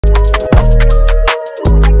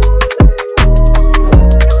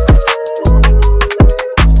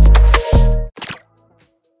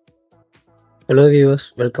Hello viewers,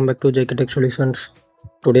 welcome back to JK Tech Solutions.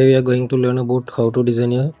 Today we are going to learn about how to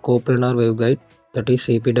design a coplanar waveguide, that is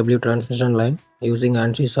CPW transmission line, using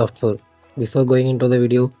Ansys software. Before going into the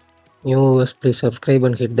video, new viewers please subscribe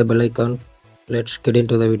and hit the bell icon. Let's get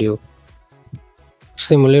into the video.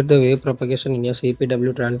 Simulate the wave propagation in a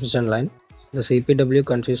CPW transmission line. The CPW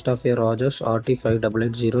consists of a Rogers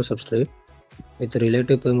RT5880 substrate with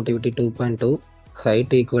relative permittivity 2.2,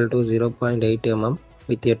 height equal to 0.8 mm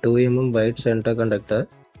with a 2 mm wide center conductor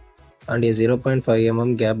and a 0.5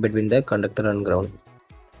 mm gap between the conductor and ground.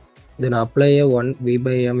 Then apply a 1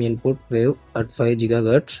 V/m input wave at 5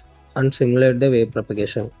 GHz and simulate the wave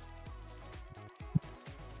propagation.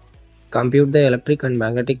 Compute the electric and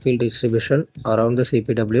magnetic field distribution around the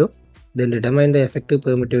CPW, then determine the effective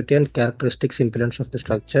permittivity and characteristics impedance of the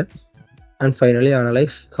structure, and finally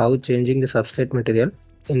analyze how changing the substrate material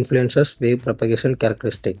influences wave propagation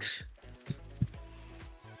characteristics.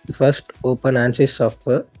 First, open Ansys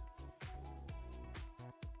software.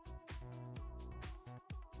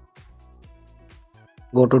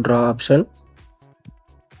 Go to Draw option.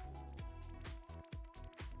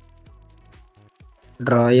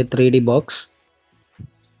 Draw a 3D box.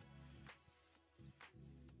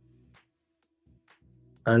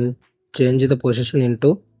 And change the position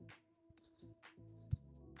into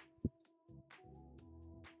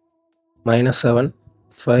 -7,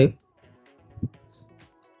 5,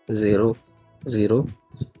 0, 0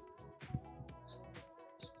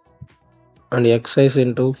 and X size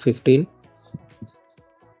into 15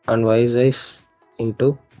 and Y size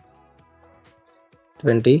into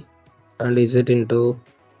 20 and Z into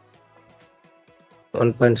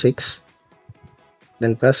 1.6.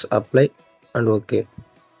 Then press apply and OK.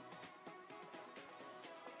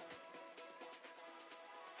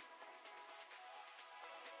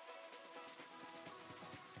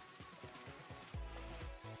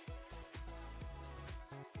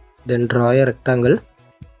 Then draw a rectangle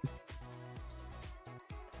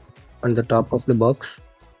on the top of the box.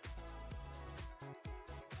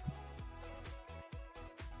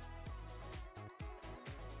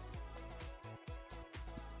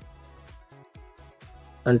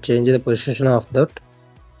 And change the position of that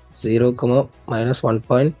 0,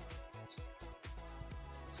 -1.5,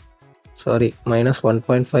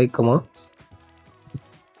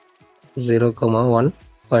 0,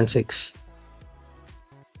 1.6.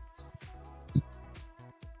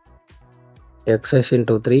 X size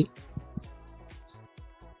into 3.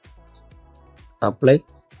 Apply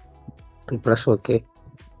and press OK.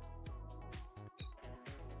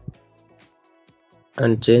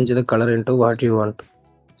 And change the color into what you want.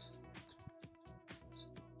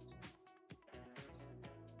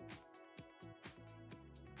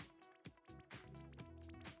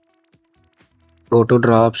 Go to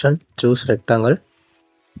Draw option, choose rectangle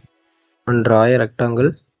and draw a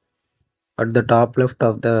rectangle at the top left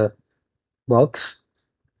of the box.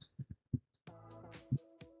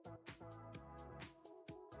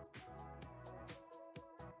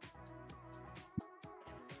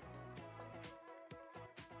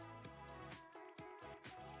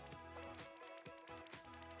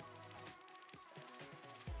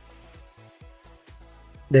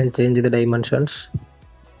 Then change the dimensions.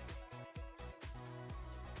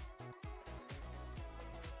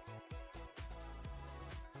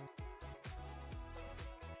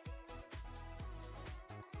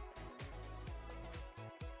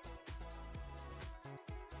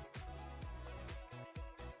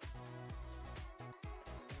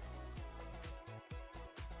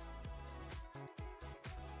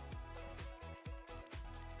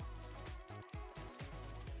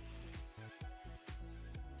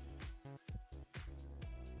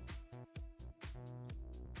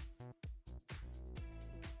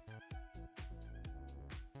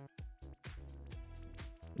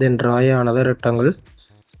 Then draw another rectangle.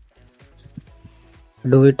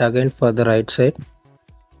 Do it again for the right side.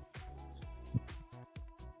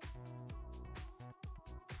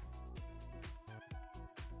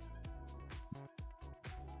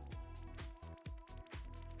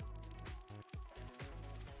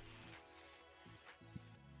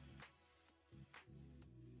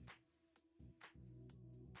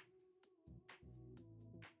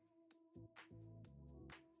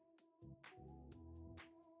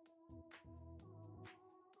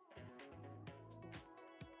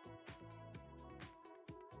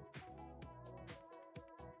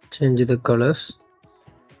 Change the colors.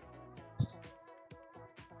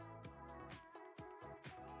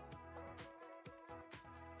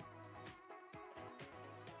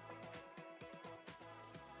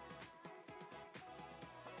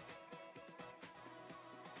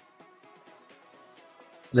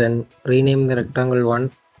 Then rename the rectangle 1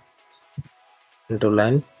 into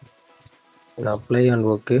line and apply and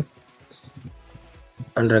OK,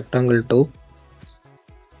 and rectangle 2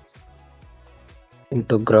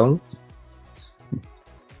 into ground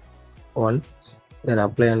 1, then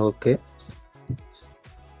apply and OK,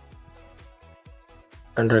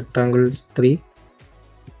 and rectangle 3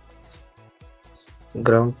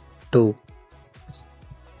 ground 2,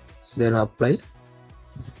 then apply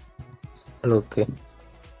and OK.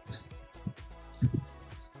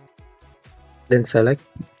 Then select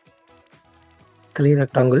 3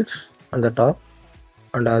 rectangles on the top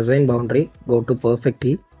and assign boundary, go to perfect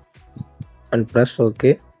E and press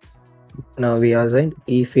OK. Now we assign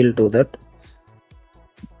E field to that.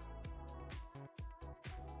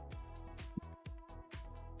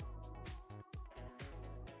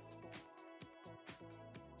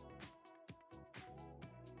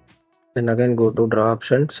 Then again go to draw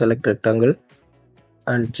option, select rectangle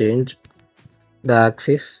and change the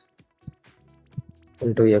axis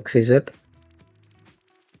into XZ.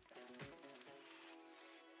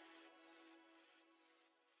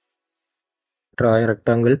 Draw a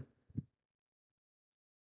rectangle.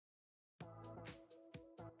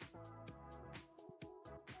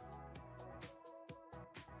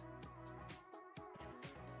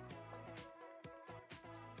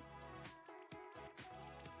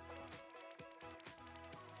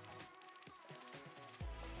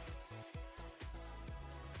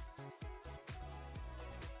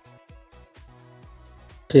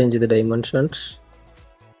 Change the dimensions.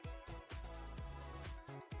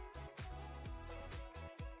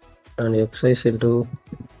 And X size into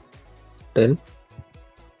 10,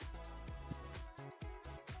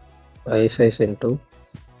 Y size into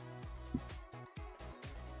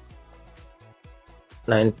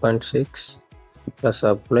 9.6, press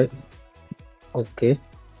apply, OK.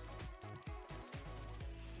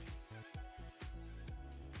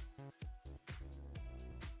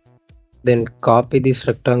 Then copy this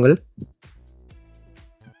rectangle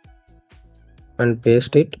and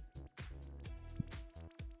paste it.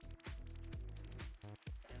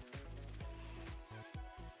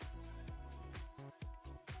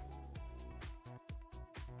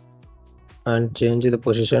 And change the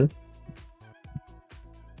position.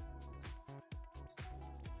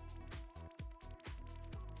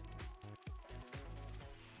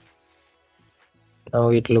 Now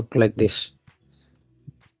it look like this.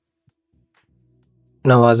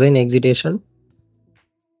 Now assign excitation.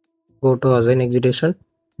 Go to assign excitation,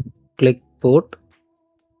 click port,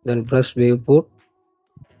 then press wave port,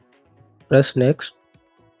 press next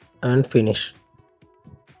and finish.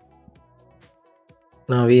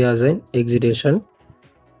 Now we assign excitation.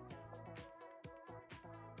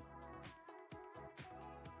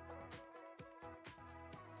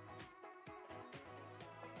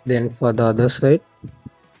 Then for the other side,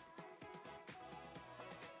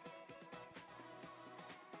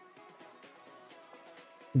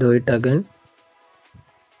 do it again,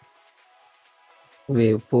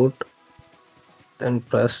 wave port, then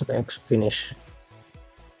press next, finish.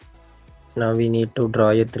 Now we need to draw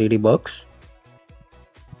a 3D box.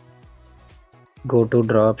 Go to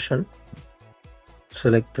draw option,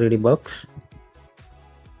 select 3D box.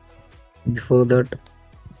 Before that,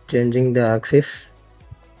 changing the axis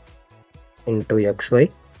into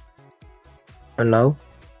XY, and now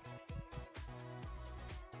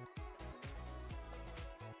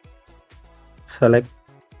select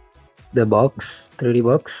the box, 3D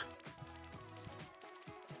box,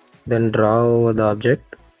 then draw over the object.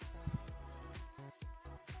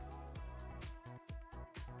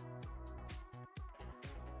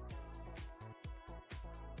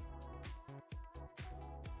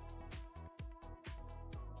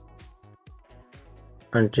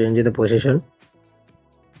 And change the position.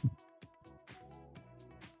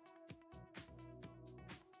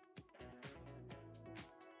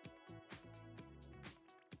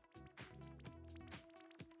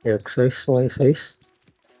 X size, Y size,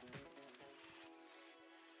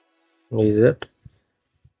 Z,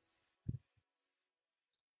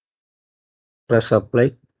 press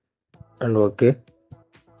apply and OK.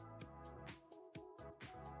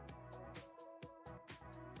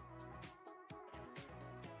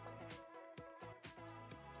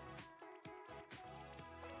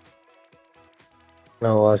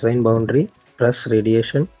 Now assign boundary, press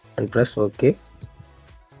radiation and press OK.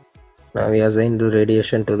 Now we assign the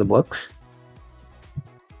radiation to the box.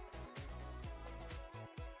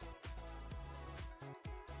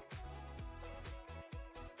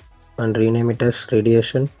 And rename it as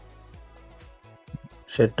radiation.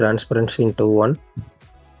 Set transparency into 1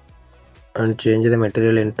 and change the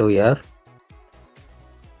material into air.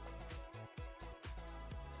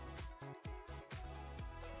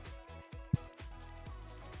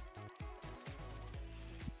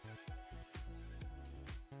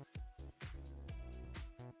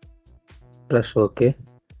 press OK,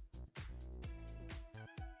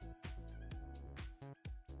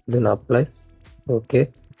 then apply.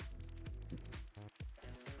 OK.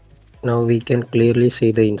 Now we can clearly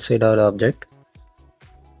see the inside of the object.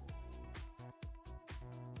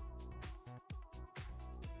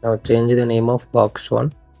 Now change the name of box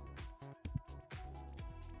 1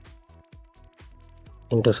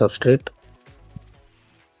 into substrate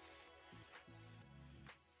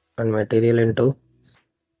and material into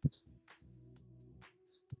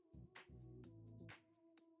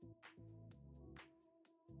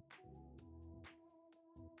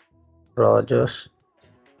Rogers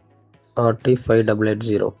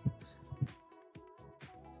RT5880.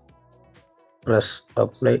 Press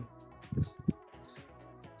apply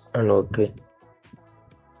and OK.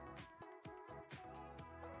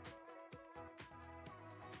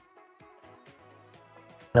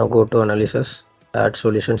 Now go to analysis, add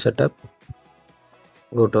solution setup,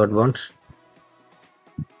 go to advanced,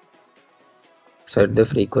 set the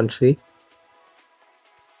frequency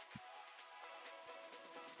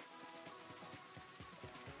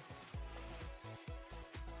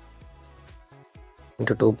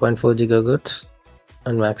into 2.4 GHz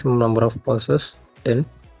and maximum number of passes 10.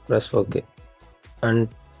 Press OK and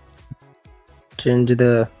change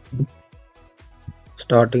the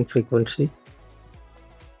starting frequency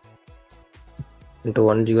into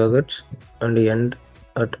 1 GHz and end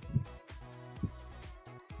at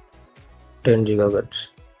 10 GHz.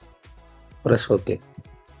 Press OK.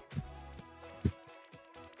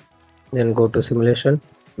 Then go to simulation,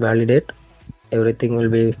 validate, everything will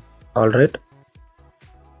be alright.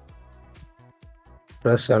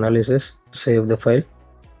 Press analysis, save the file.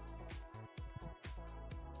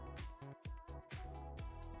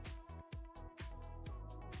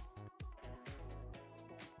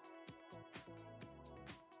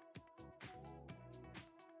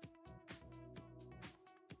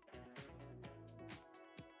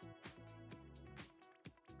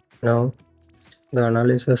 Now the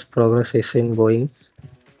analysis progress is in going.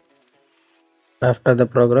 After the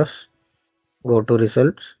progress, go to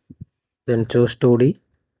results, then choose 2D.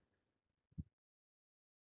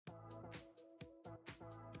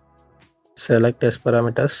 Select S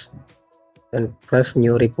parameters, then press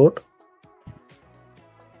new report.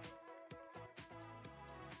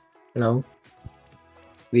 Now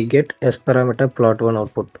we get S parameter plot 1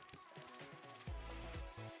 output.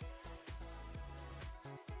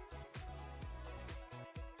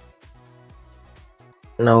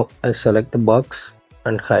 Now I select the box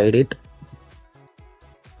and hide it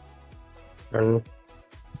and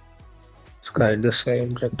hide the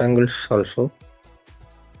side rectangles also.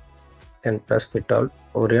 Then press fit all,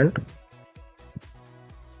 orient.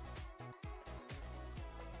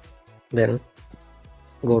 Then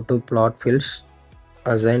go to plot fields,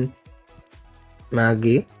 assign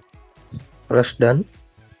Maggie, press done.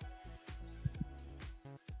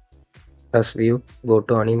 Press view, go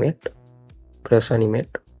to animate, press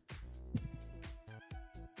animate.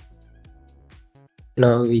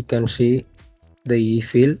 Now we can see the E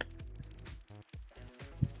field.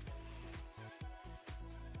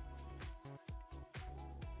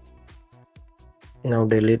 Now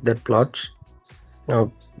delete that plots.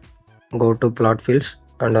 Now go to plot fields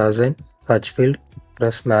and assign H field,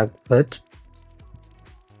 press mag H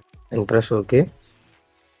and press OK.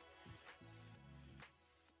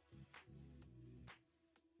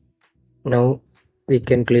 Now we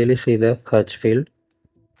can clearly see the H field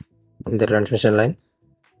in the transmission line.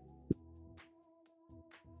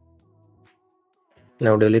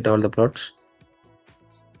 Now delete all the plots.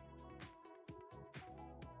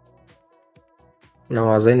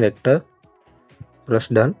 Now assign vector, press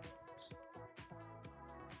done.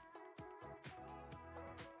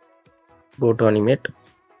 Go to animate,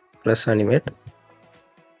 press animate.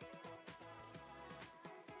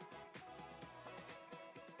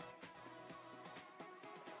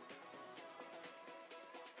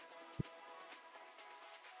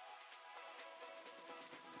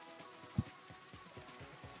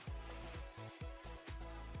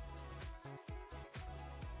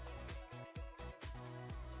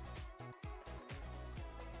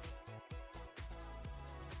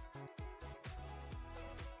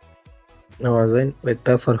 Now assign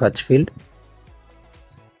vector for H field.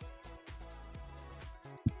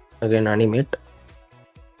 Again animate.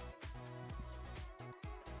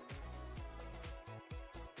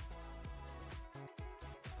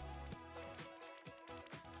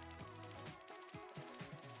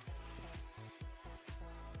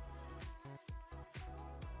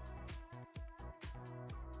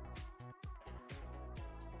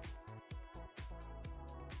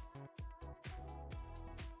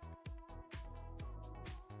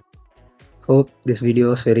 Hope this video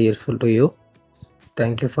was very useful to you.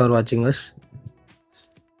 Thank you for watching us.